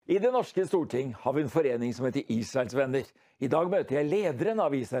I det norske storting har vi en forening som heter Israels Venner. I dag møter jeg lederen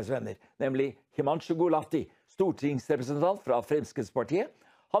av Israels Venner, nemlig Himanshu Gulati, stortingsrepresentant fra Fremskrittspartiet.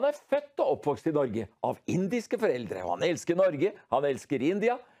 Han er født og oppvokst i Norge av indiske foreldre, og han elsker Norge, han elsker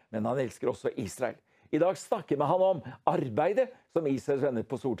India, men han elsker også Israel. I dag snakker vi med han om arbeidet som Israels Venner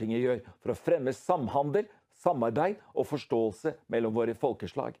på Stortinget gjør for å fremme samhandel, samarbeid og forståelse mellom våre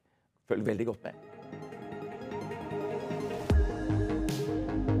folkeslag. Følg veldig godt med.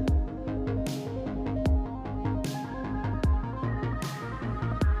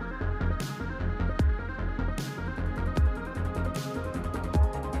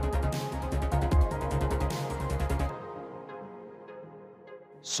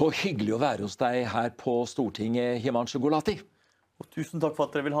 Så hyggelig å være hos deg her på Stortinget, Himanshu Gulati. Og tusen takk for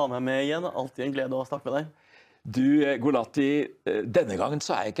at dere vil ha meg med igjen. Alltid en glede å snakke med deg. Du, Gulati, denne gangen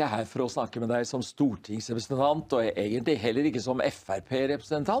så er jeg ikke her for å snakke med deg som stortingsrepresentant, og egentlig heller ikke som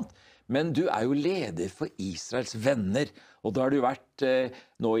FrP-representant, men du er jo leder for Israels Venner, og da har du vært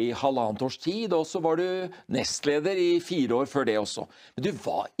nå i halvannet års tid, og så var du nestleder i 4 år før det også. Men du,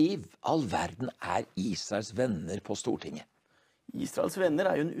 hva i all verden er Israels Venner på Stortinget? Israels Venner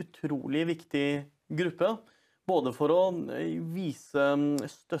er jo en utrolig viktig gruppe, både for å vise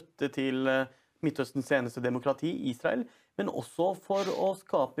støtte til Midtøstens eneste demokrati, Israel, men også for å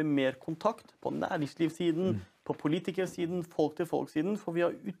skape mer kontakt på næringslivssiden, på politikersiden, folk-til-folk-siden, for vi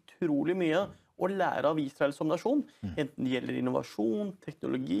har utrolig mye å lære av Israel som nasjon, enten det gjelder innovasjon,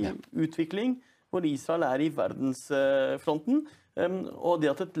 teknologi, utvikling, hvor Israel er i verdensfronten, og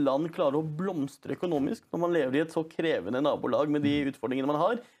det at et land klarer å blomstre økonomisk når man lever i et så krevende nabolag med de utfordringene man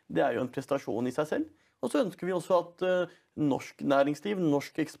har, det er jo en prestasjon i seg selv. Og så ønsker vi også at norsk næringsliv,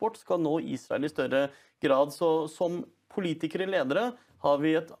 norsk eksport skal nå Israel i større grad. Så som politikere og ledere har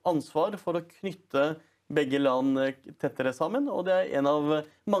vi et ansvar for å knytte begge land tettere sammen, og det er en av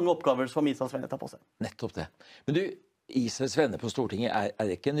mange oppgaver som Israels Venner tar på seg. Nettopp det. Men du, Israels Venner på Stortinget er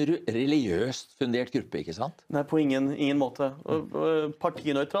ikke en religiøst fundert gruppe, ikke sant? Nei, på ingen måte.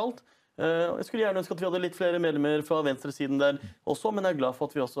 Partinøytralt. Jeg skulle gjerne ønske at vi hadde litt flere medlemmer fra venstresiden der også, men jeg er glad for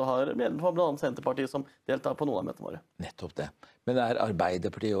at vi også har medlemmer fra blant annet Senterpartiet som deltar på noen av møtene våre. Nettopp det. Men er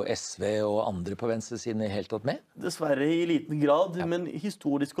Arbeiderpartiet og SV og andre på venstresiden helt tatt med? Dessverre i liten grad, men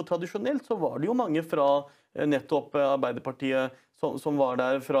historisk og tradisjonelt så var det jo mange fra nettopp Arbeiderpartiet som var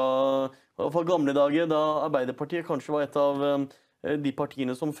der fra gamle dager, da Arbeiderpartiet kanskje var et av de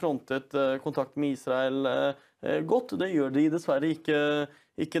partiene som frontet kontakt med Israel godt. Det gjør de dessverre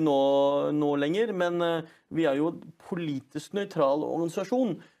ikke nå lenger, men vi er jo en politisk nøytral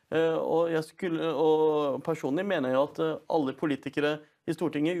organisasjon. Og personlig mener jeg at alle politikere i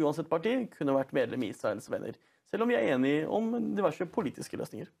Stortinget, uansett parti, kunne vært medlem i Israels Venner. Selv om vi er enige om diverse politiske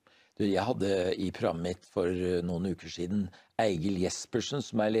løsninger. Du, jeg hadde i programmet mitt for noen uker siden Eigil Jespersen,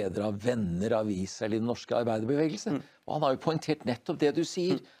 som er leder av Venner av Israel i den norske arbeiderbevegelse. Og han har jo poengtert nettopp det du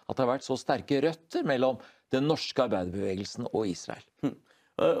sier, at det har vært så sterke røtter mellom den norske arbeiderbevegelsen og Israel.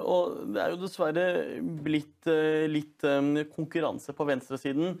 Og det er jo dessverre blitt litt konkurranse på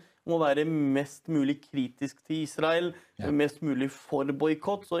venstresiden om å være mest mulig kritisk til Israel, mest mulig for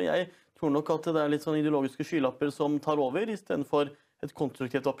boykott. Så jeg tror nok at det er litt sånn ideologiske skylapper som tar over, i stedet for et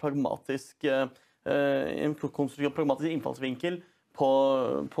konstruktivt og pragmatisk innfallsvinkel på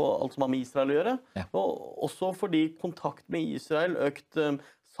alt som har med Israel å gjøre. Og også fordi kontakt med Israel, økt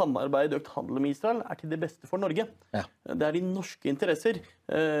samarbeid, økt handel med Israel er til det beste for Norge. Det er de norske interesser,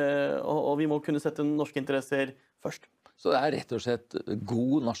 og vi må kunne sette norske interesser først. Så det er rett og slett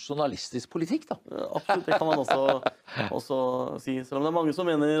god nasjonalistisk politikk, da? Absolutt, det kan man også si. Selv om det er mange som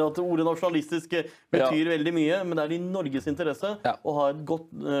mener at ordet nasjonalistisk betyr veldig mye, men det er i Norges interesse å ha et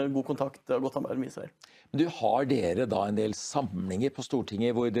god kontakt og godt samarbeid med Israel. Men du, har dere da en del samlinger på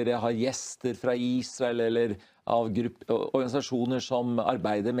Stortinget hvor dere har gjester fra Israel eller av organisasjoner som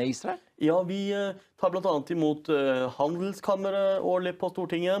arbeider med Israel? Ja, vi tar blant annet imot handelskammeret årlig på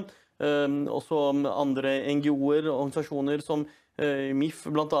Stortinget, også andre NGO-er, organisasjoner som MIF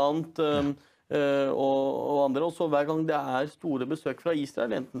blant annet, og andre. Også hver gang det er store besøk fra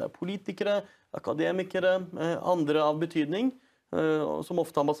Israel, enten det er politikere, akademikere, andre av betydning, som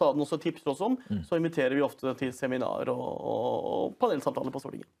ofte ambassaden også tipser oss om, så inviterer vi ofte til seminar og panelsamtaler på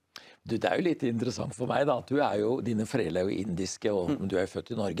Stortinget. Du, det er jo litt interessant for meg da, at dine foreldre er jo indiske, og du er jo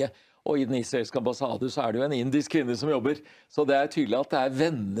født i Norge. Og i den israelske ambassade så er det jo en indisk kvinne som jobber. Så det er tydelig at det er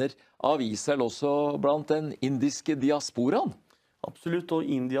venner av Israel også blant den indiske diasporaen. Absolutt, og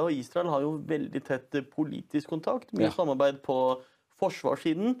India og Israel har jo veldig tett politisk kontakt, mye samarbeid på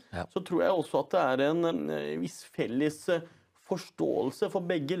forsvarssiden. Så tror jeg også at det er en viss felles forståelse for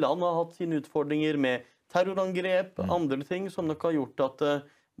begge land har hatt sine utfordringer med terrorangrep, andre ting som nok har gjort at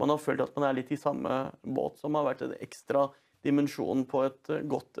man har følt at man litt i samme båt, som har vært en ekstra dimensjon på et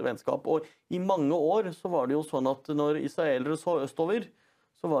godt vennskap. Og i mange år så var det jo sånn at når israelere så østover,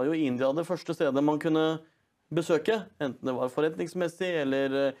 så var jo India det første stedet man kunne besøke, enten det var forretningsmessig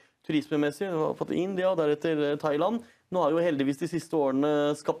eller turismemessig. Det var på India, deretter Thailand. Nå har jo heldigvis de siste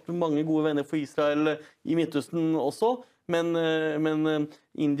årene skapt mange gode venner for Israel i Midtøsten også, men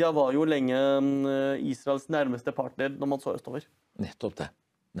India var jo lenge Israels nærmeste partner når man så østover. Nettopp det.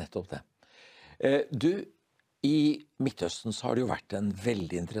 Nettopp det. Du, i Midtøsten så har det jo vært en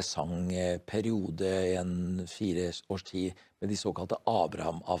veldig interessant periode i en 4 års tid med de såkalte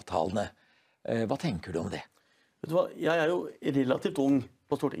Abrahamavtalene. Hva tenker du om det? Vet du hva, jeg jo relativt ung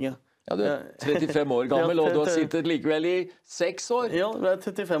på Stortinget. Ja, du 35 år gammel, og du har sittet likevel i 6 år. Ja, jeg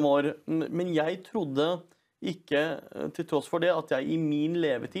 35 år. Men jeg trodde ikke, til tross for det, at jeg i min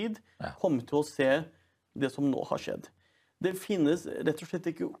levetid kom til å se det som nå har skjedd. Det finnes rett og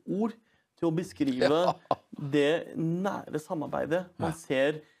slett ikke ord til å beskrive det nære samarbeidet man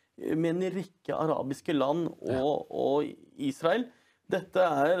ser med en rekke arabiske land og Israel. Dette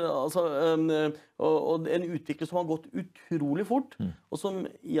altså og en utvikling som har gått utrolig fort, og som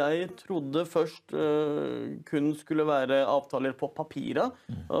jeg trodde først kun skulle være avtaler på papiret,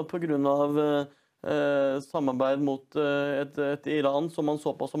 på grunn av samarbeid mot et Iran som man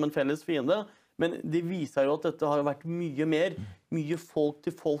så på som en felles fiende. Men det viser jo at dette har vært mye mer, mye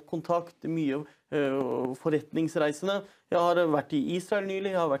folk-til-folk-kontakt, mye forretningsreisende. Jeg har vært i Israel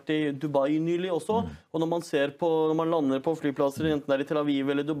nylig, jeg har vært i Dubai nylig også, og når man lander på flyplasser, enten det i Tel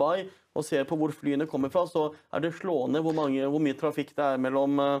Aviv eller Dubai, og ser på hvor flyene kommer fra, så det slående hvor mye trafikk det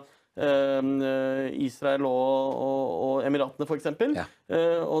mellom Israel og Emiratene for eksempel.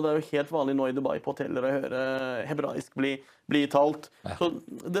 Og det jo helt vanlig nå i Dubai på hoteller å høre hebraisk bli talt. Så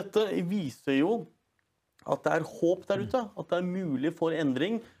dette viser jo at det håp der ute, at det mulig for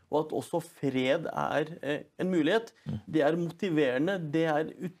endring, og at også fred en mulighet. Det motiverende,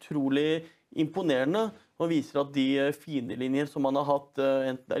 det utrolig imponerende, og viser at de fiendelinjer som man har hatt,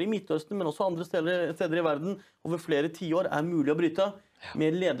 enten det i Midtøsten, men også andre steder i verden, over flere tiår mulig å bryte,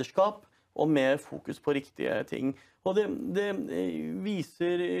 med lederskap og med fokus på riktige ting. Og det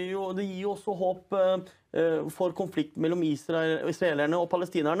viser jo, det gir jo også håp for konflikt mellom israelerne og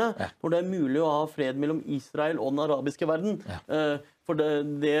palestinerne, hvor det mulig å ha fred mellom Israel og den arabiske verden. For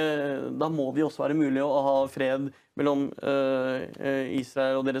da må det også være mulig å ha fred mellom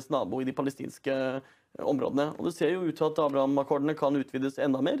Israel og deres nabo i de palestinske områdene. Og det ser jo ut til at Abrahamakkordene kan utvides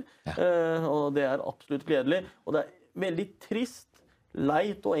enda mer, og det absolutt gledelig. Og det veldig trist,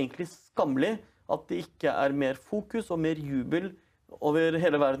 leit og egentlig skammelig at det ikke mer fokus og mer jubel over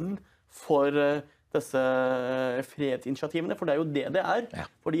hele verden for disse fredsinitiativene, for det jo det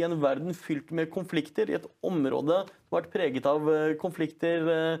Fordi en verden fylt med konflikter, i et område som har vært preget av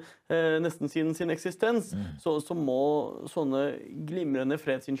konflikter nesten siden sin eksistens, så må sånne glimrende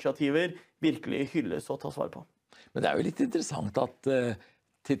fredsinitiativer virkelig hylles og tas vare på. Men det jo litt interessant at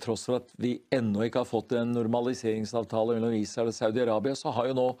til tross for at vi ennå ikke har fått en normaliseringsavtale mellom Israel og Saudi-Arabia, så har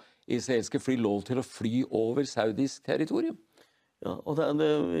jo nå israelske fly lov til å fly over saudisk territorium. Ja, og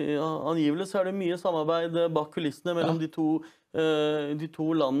angivelig så det mye samarbeid bak kulissene mellom de to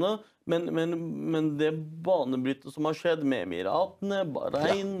landene, men det banebrytet som har skjedd med Emiratene,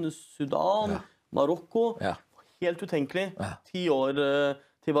 Bahrain, Sudan, Marokko, helt utenkelig 10 år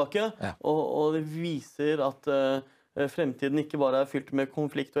tilbake, og det viser at fremtiden ikke bare fylt med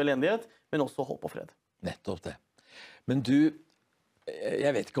konflikt og elendighet, men også håp og fred. Nettopp det. Men du,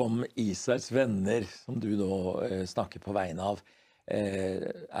 jeg vet ikke om Israels venner, som du nå snakker på vegne av,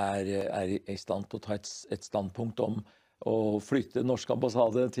 i stand til å ta et standpunkt om å flytte norsk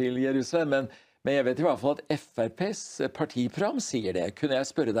ambassade til Jerusalem, men jeg vet i hvert fall at FrPs partiprogram sier det. Kunne jeg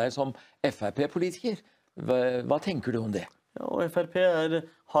spørre deg som FrP-politiker, hva tenker du om det? Ja, og FrP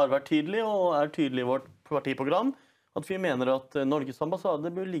har vært tydelig, og tydelig i vårt partiprogram, at vi mener at Norges ambassade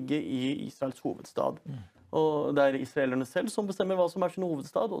bør ligge i Israels hovedstad. Og det israelerne selv som bestemmer hva som sin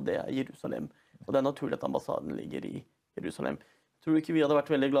hovedstad, og det Jerusalem. Og det naturlig at ambassaden ligger i Jerusalem. Jeg tror ikke vi hadde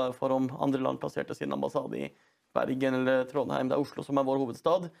vært veldig glade for om andre land plasserte sin ambassade i Bergen eller Trondheim. Det Oslo som vår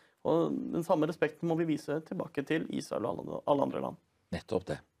hovedstad. Og den samme respekten må vi vise tilbake til Israel og alle andre land.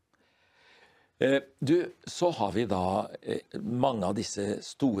 Nettopp det. Du, så har vi da mange av disse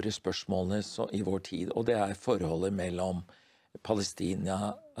store spørsmålene i vår tid, og det forholdet mellom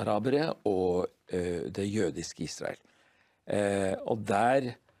palestina-arabere og det jødiske Israel. Og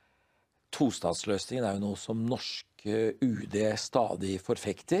der tostatsløsningen jo noe som norsk UD stadig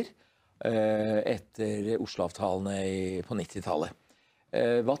forfekter etter Oslo-avtalene på 90-tallet.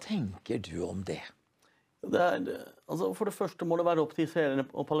 Hva tenker du om det? Altså for det første må det være opp til israelerne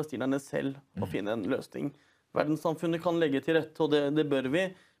og palestinerne selv å finne en løsning. Verdenssamfunnet kan legge til rette, og det bør vi,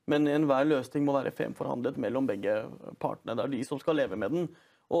 men enhver løsning må være fremforhandlet mellom begge partene. Det de som skal leve med den.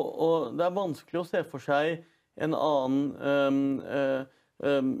 Og det vanskelig å se for seg en annen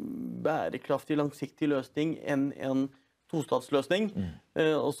bærekraftig, langsiktig løsning enn en tostatsløsning.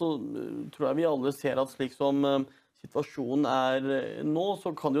 Og så tror jeg vi alle ser at slik som situasjonen nå,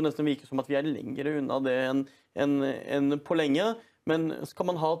 så kan det jo nesten virke som at vi lenger unna det enn på lenge. Men skal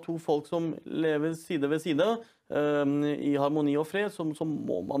man ha to folk som lever side ved side i harmoni og fred, så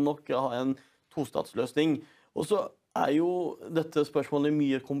må man nok ha en tostatsløsning. Og så jo dette spørsmålet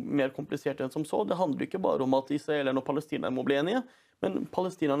mye mer komplisert enn som så. Det handler ikke bare om at israelerne og palestinerne må bli enige, men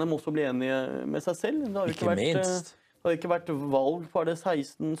palestinerne må også bli enige med seg selv. Det har jo ikke vært valg på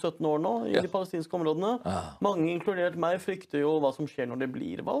 16-17 år nå i de palestinske områdene. Mange, inkludert meg, frykter jo hva som skjer når det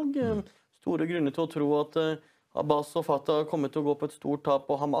blir valg. Store grunner til å tro at Abbas og Fatah kommer til å gå på et stort tap,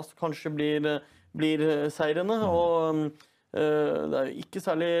 og Hamas kanskje blir seirende. Og det jo ikke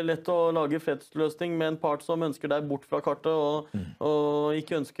særlig lett å lage fredsløsning med en part som ønsker deg bort fra kartet og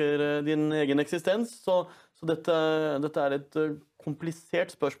ikke ønsker din egen eksistens. Så dette et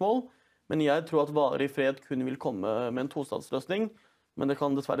komplisert spørsmål, men jeg tror at varig fred kun vil komme med en tostatsløsning, men det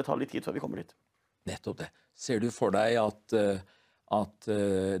kan dessverre ta litt tid før vi kommer dit. Nettopp det. Ser du for deg at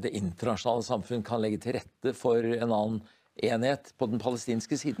det internasjonale samfunn kan legge til rette for en annen enhet på den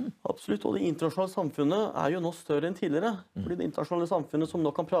palestinske siden? Absolutt, og det internasjonale samfunnet jo nå større enn tidligere. Fordi det internasjonale samfunnet som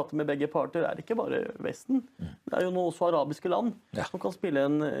nå kan prate med begge parter ikke bare Vesten. Det jo nå også arabiske land som kan spille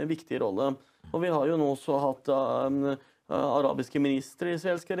en viktig rolle. Og vi har jo nå også hatt arabiske ministre i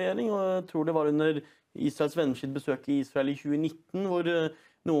israelske regjering, og jeg tror det var under Israels Venner sitt besøk i Israel i 2019, hvor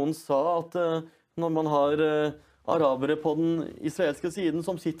noen sa at når man har arabere på den israelske siden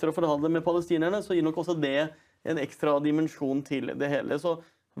som sitter og forhandler med palestinerne, så gir nok også det en ekstra dimensjon til det hele. Så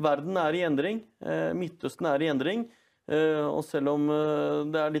verden i endring, Midtøsten i endring, og selv om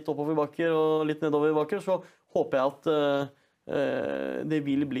det litt oppoverbakker og litt nedoverbakker, så håper jeg at det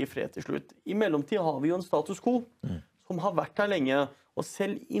vil bli fred til slutt. I mellomtid har vi jo en status quo som har vært her lenge, og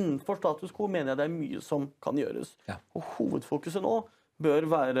selv innenfor status quo mener jeg det mye som kan gjøres. Og hovedfokuset nå bør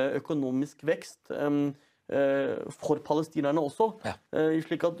være økonomisk vekst, for palestinerne også.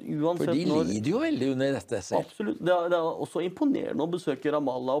 Slik at uansett for de lider jo veldig under dette selv. Absolutt. Det også imponerende å besøke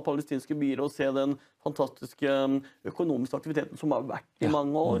Ramallah og palestinske byer og se den fantastiske økonomiske aktiviteten som har vært i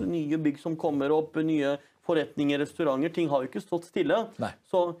mange år. Nye bygg som kommer opp, nye forretninger, restauranter. Ting har jo ikke stått stille.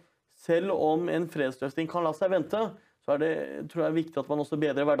 Så selv om en fredsløsning kan la seg vente, så det, tror jeg, viktig at man også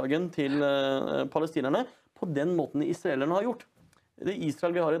bedrer hverdagen til palestinerne på den måten israelerne har gjort. Det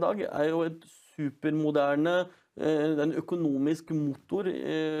Israel vi har i dag jo et supermoderne, en økonomisk motor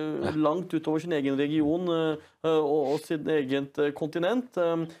langt utover sin egen region og sitt eget kontinent,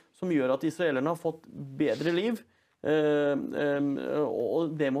 som gjør at israelerne har fått bedre liv.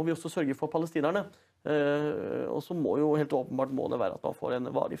 Og det må vi også sørge for palestinerne. Og så må jo helt åpenbart målet være at man får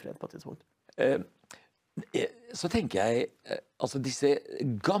en varig fred på et tidspunkt. Så tenker jeg, altså disse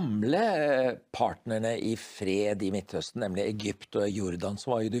gamle partnerne i fred i Midtøsten, nemlig Egypt og Jordan,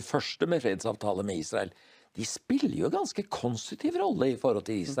 som var jo de første med fredsavtale med Israel, de spiller jo en ganske konstruktiv rolle i forhold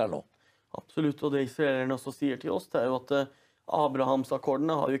til Israel nå. Absolutt, og det israelerne også sier til oss, det jo at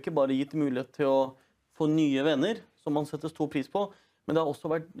Abrahamavtalene har jo ikke bare gitt mulighet til å få nye venner, som man setter stor pris på, men det har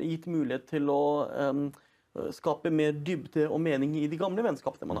også vært gitt mulighet til å skape mer dybde og mening i de gamle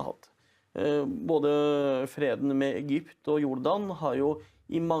vennskapene man har hatt. Både freden med Egypt og Jordan har jo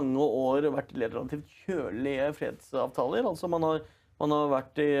i mange år vært relativt kjølige fredsavtaler. Altså man har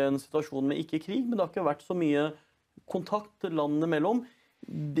vært i en situasjon med ikke krig, men det har ikke vært så mye kontakt landene mellom.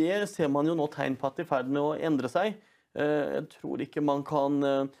 Det ser man jo nå tegn på at det ferd med å endre seg. Jeg tror ikke man kan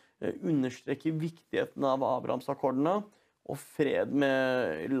understreke viktigheten av Abrahamavtalene og fred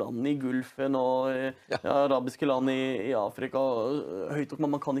med land i Gulfen og arabiske land i Afrika høyt nok,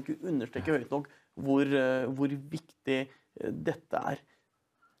 men man kan ikke understreke høyt nok hvor viktig dette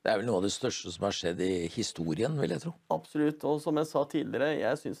Det vel noe av det største som har skjedd i historien, vil jeg tro. Absolutt, og som jeg sa tidligere,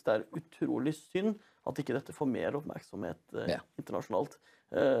 jeg synes det utrolig synd at ikke dette får mer oppmerksomhet internasjonalt.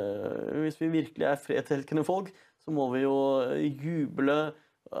 Hvis vi virkelig fredselskende folk, så må vi jo juble,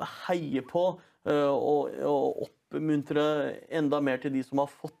 heie på og oppmuntre enda mer til de som har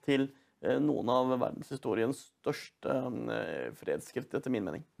fått til noen av verdenshistoriens største fredsskritt, etter min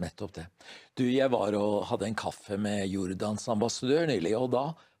mening. Nettopp det. Du, jeg var og hadde en kaffe med Jordans ambassadør nylig, og da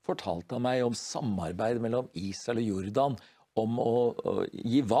fortalte han meg om samarbeid mellom Israel og Jordan om å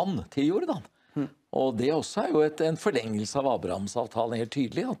gi vann til Jordan. Og det også jo en forlengelse av Abrahamavtalen, helt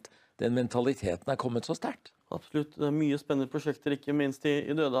tydelig, at den mentaliteten kommet så sterkt. Absolutt. Det mye spennende prosjekter, ikke minst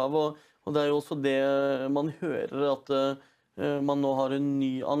i Dødehavet. Og det jo også det man hører, at man nå har en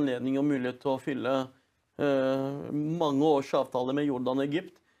ny anledning og mulighet til å fylle mange års avtaler med Jordan og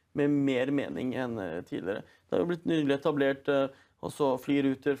Egypt med mer mening enn tidligere. Det har jo blitt nylig etablert også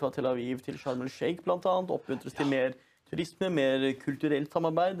flyruter fra Tel Aviv til Sharm el-Sheikh blant annet, oppmuntres til mer turisme, mer kulturelt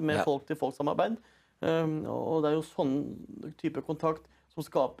samarbeid, mer folk-til-folk-samarbeid. Og det jo sånn type kontakt som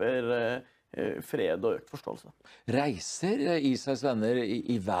skaper fred og økt forståelse. Reiser Israels venner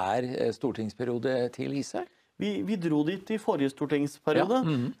i hver stortingsperiode til Israel? Vi dro dit i forrige stortingsperiode,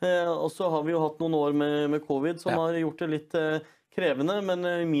 og så har vi jo hatt noen år med covid som har gjort det litt krevende, men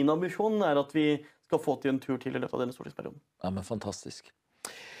min ambisjon at vi skal få til en tur til i løpet av denne stortingsperioden. Ja, men fantastisk.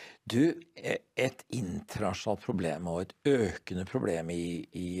 Du, et internasjonalt problem og et økende problem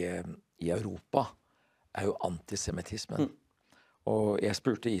i Europa jo antisemittismen. Og jeg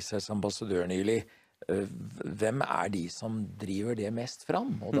spurte Israels ambassadør nylig, hvem de som driver det mest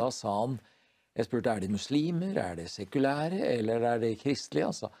fram? Og da sa han, jeg spurte, det muslimer, det sekulære, eller det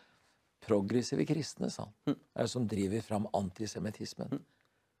kristelige? Altså, progressive kristne, sa han, det som driver fram antisemittismen.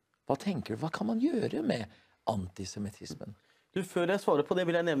 Hva tenker du, hva kan man gjøre med antisemittismen? Du, før jeg svarer på det,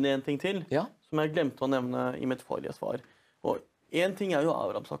 vil jeg nevne en ting til, som jeg glemte å nevne i mitt forrige svar. Og en ting jo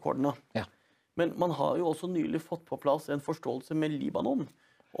Abrahamavtalene. Men man har jo også nylig fått på plass en forståelse med Libanon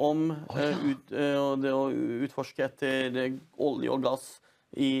om det å utforske etter olje og gass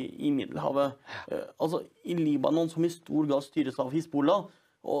i Middelhavet. Altså, i Libanon, som i stor grad styres av Hizbollah,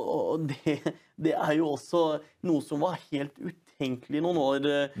 og det jo også noe som var helt utenkelig noen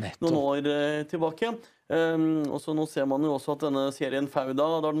år tilbake. Og så nå ser man jo også at denne serien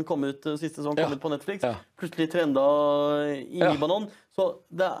Fauda, da den kom ut siste sesong kom ut på Netflix, plutselig trenda i Libanon. Så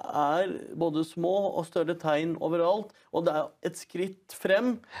det både små og større tegn overalt, og det et skritt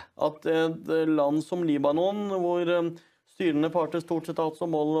frem at et land som Libanon, hvor styrende parter stort sett har hatt som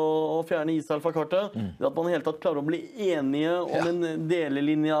mål å fjerne Israel fra kartet, at man i hele tatt klarer å bli enige om en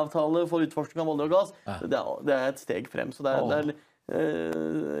delelinjeavtale for utforskning av olje og gass, det et steg frem. Så det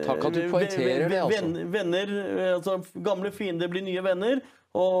takk at du poengterer det, altså. Venner, altså gamle fiender blir nye venner,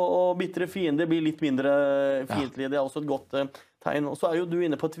 og bittre fiender blir litt mindre fiendtlige. Det også et godt tegn. Og så jo du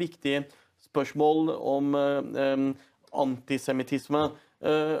inne på et viktig spørsmål om antisemittisme.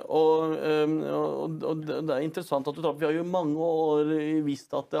 Og det interessant at du tar opp. Vi har jo mange år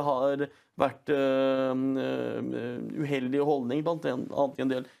visst at det har vært uheldige holdning, blant annet i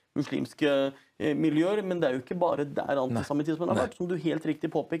en del muslimske miljøer, men det jo ikke bare der antisemittismen har vært. Som du helt riktig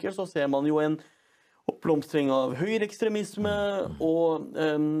påpeker, så ser man jo en oppblomstring av høyreekstremisme og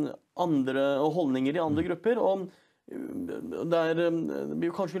andre holdninger i andre grupper. Og det blir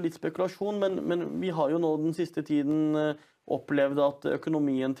jo kanskje litt spekulasjon, men vi har jo nå den siste tiden opplevd at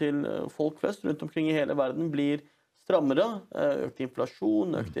økonomien til folk flest rundt omkring i hele verden blir strammere. Økt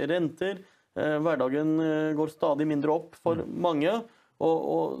inflasjon, økte renter. Hverdagen går stadig mindre opp for mange.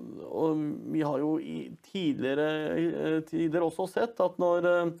 Og vi har jo i tidligere tider også sett at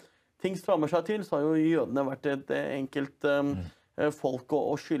når ting strammer seg til, så har jo jødene vært et enkelt folk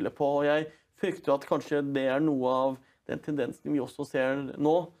å skylde på. Og jeg frykter at kanskje det noe av den tendensen vi også ser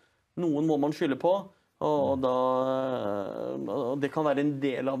nå. Noen må man skylde på, og det kan være en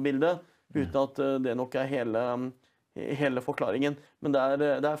del av bildet, uten at det nok hele forklaringen. Men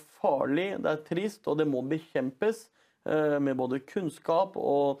det farlig, det trist, og det må bekjempes med både kunnskap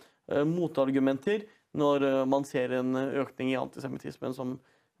og motargumenter når man ser en økning i antisemittismen som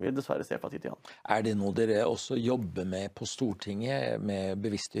vi dessverre ser fra tid til annen. Det noe dere også jobber med på Stortinget, med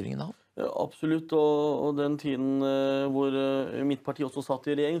bevisstgjøringen av? Absolutt, og den tiden hvor mitt parti også satt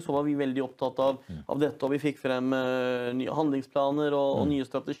i regjering, så var vi veldig opptatt av dette, og vi fikk frem nye handlingsplaner og nye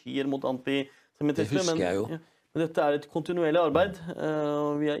strategier mot antisemittisme. Det husker jeg jo. Men dette et kontinuerlig arbeid,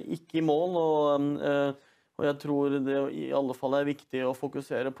 vi ikke i mål, og jeg tror det i alle fall viktig å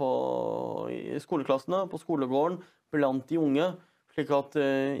fokusere på i skoleklassene, på skolegården, blant de unge, slik at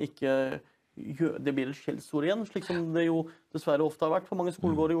ikke det blir et skjellsord igjen, slik som det jo dessverre ofte har vært på mange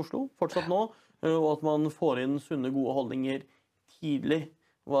skolegårder i Oslo, fortsatt nå, og at man får inn sunne, gode holdninger tidlig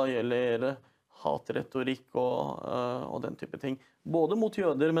hva gjelder hatretorikk og den type ting. Både mot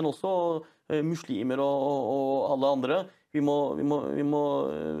jøder, men også muslimer og alle andre. Vi må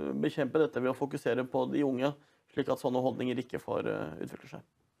bekjempe dette ved å fokusere på de unge, slik at sånne holdninger ikke får utvikle seg.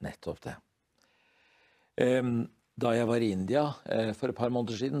 Nettopp det. Da jeg var i India for et par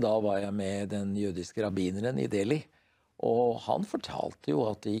måneder siden, da var jeg med den jødiske rabbineren i Delhi. Og han fortalte jo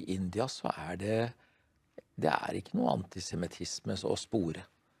at i India så det ikke noe antisemittisme å spore.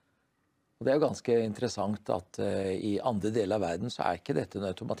 Og det jo ganske interessant at i andre deler av verden så ikke dette en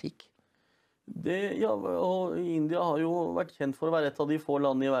automatikk. Ja, og India har jo vært kjent for å være et av de få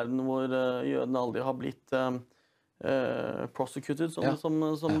landene i verden hvor jødene aldri har blitt prosecuted,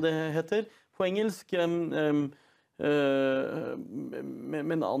 som det heter på engelsk.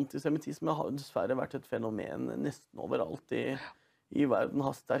 Men antisemittisme har dessverre vært et fenomen nesten overalt i verden,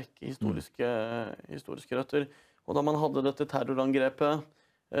 har sterke historiske røtter. Og da man hadde dette terrorangrepet,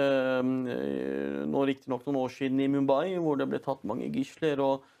 nå riktig nok noen år siden i Mumbai, hvor det ble tatt mange gisler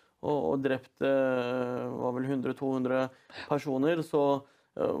og drepte var vel 100-200 personer, så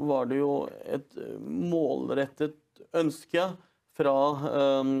var det jo et målrettet ønske fra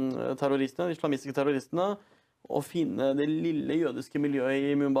terroristene, de islamistiske terroristene, å finne det lille jødiske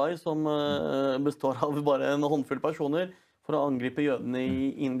miljøet i Mumbai, som består av bare en håndfull personer, for å angripe jødene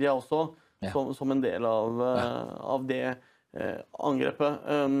i India også, som en del av det angrepet.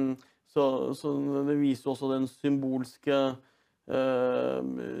 Så det viser også den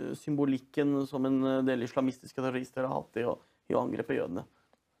symbolikken som en del islamistiske terrorister har hatt i å angrepe jødene.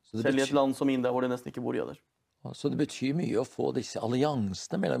 Selv i et land som India, hvor det nesten ikke bor jøder. Så det betyr mye å få disse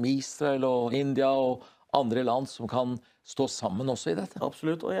alliansene mellom Israel og India og andre land som kan stå sammen også i dette?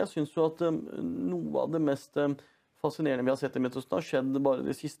 Absolutt, og jeg synes jo at noe av det mest fascinerende vi har sett i Midtøsten har skjedd bare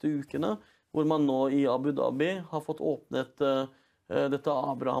de siste ukene, hvor man nå i Abu Dhabi har fått åpnet dette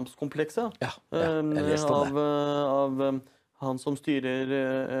Abrahamskomplekset av han som styrer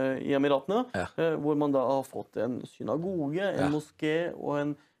i Emiratene, hvor man da har fått en synagoge, en moské og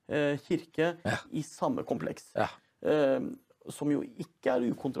en kirke i samme kompleks. Som jo ikke er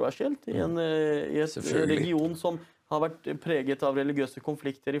ukontroversielt i et region som har vært preget av religiøse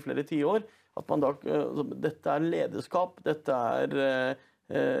konflikter i flere tiår. At man da, dette er lederskap, dette er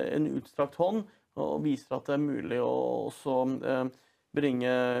en utstrakt hånd, og viser at det er mulig å også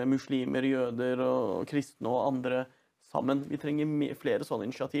bringe muslimer, jøder og kristne og andre sammen. Vi trenger flere sånne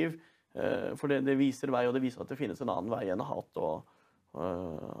initiativ, for det viser vei, og det viser at det finnes en annen vei enn hat og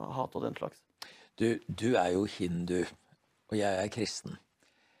den slags. Du er jo hindu, og jeg er kristen.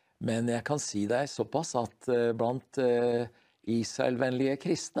 Men jeg kan si deg såpass at blant Israel-vennlige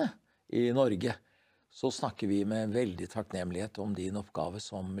kristne i Norge, så snakker vi med veldig takknemlighet om din oppgave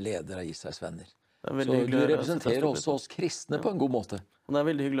som leder av Israels Venner. Så du representerer også oss kristne på en god måte. Og det er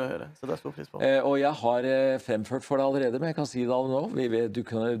veldig hyggelig å høre, så det er stor pris på. Og jeg har fremført for deg allerede, men jeg kan si det nå. Du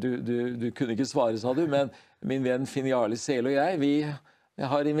kunne ikke svare, sa du, men min venn Finiali Sele og jeg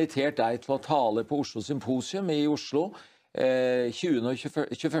har invitert deg til å tale på Oslo Symposium i Oslo 21. og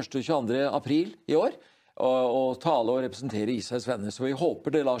 22. april i år, og tale og representere Israels Venner. Så vi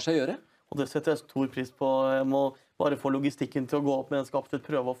håper det lar seg gjøre. Og det setter jeg stor pris på. Jeg må bare få logistikken til å gå opp, men jeg skal absolutt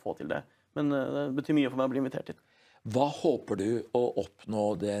prøve å få til det. Men det betyr mye for meg å bli invitert til. Hva håper du å oppnå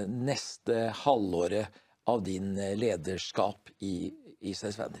det neste halvåret av din lederskap i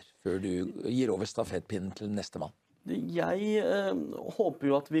Israels Venner, før du gir over stafettpinnen til neste mann? Jeg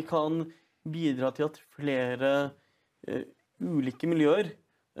håper jo at vi kan bidra til at flere ulike miljøer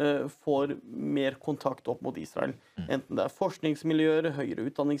får mer kontakt opp mot Israel. Enten det er forskningsmiljøer, høyere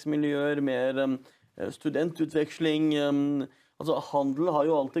utdanningsmiljøer, mer studentutveksling. Altså, handel har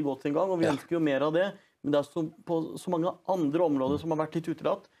jo alltid gått en gang, og vi ønsker jo mer av det. Men det er på så mange andre områder som har vært litt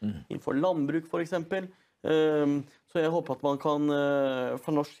utelatt. Innenfor landbruk, for eksempel. Så jeg håper at man kan,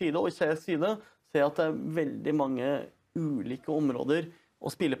 fra norsk side og israelsk side, se at det er veldig mange ulike områder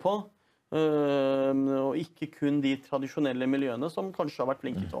å spille på. Og ikke kun de tradisjonelle miljøene som kanskje har vært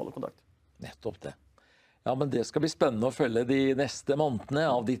flinke til å holde kontakt. Nettopp det. Ja, men det skal bli spennende å følge de neste månedene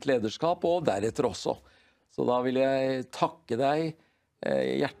av ditt lederskap, og deretter også. Så da vil jeg takke deg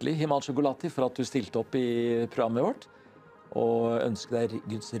hjertelig, Himanshu Gulati, for at du stilte opp i programmet vårt, og ønske deg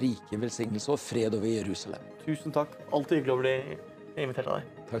Guds rike velsignelse og fred over Jerusalem. Tusen takk. Alltid hyggelig å bli invitert av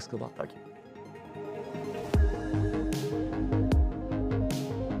deg. Takk skal du ha. Takk.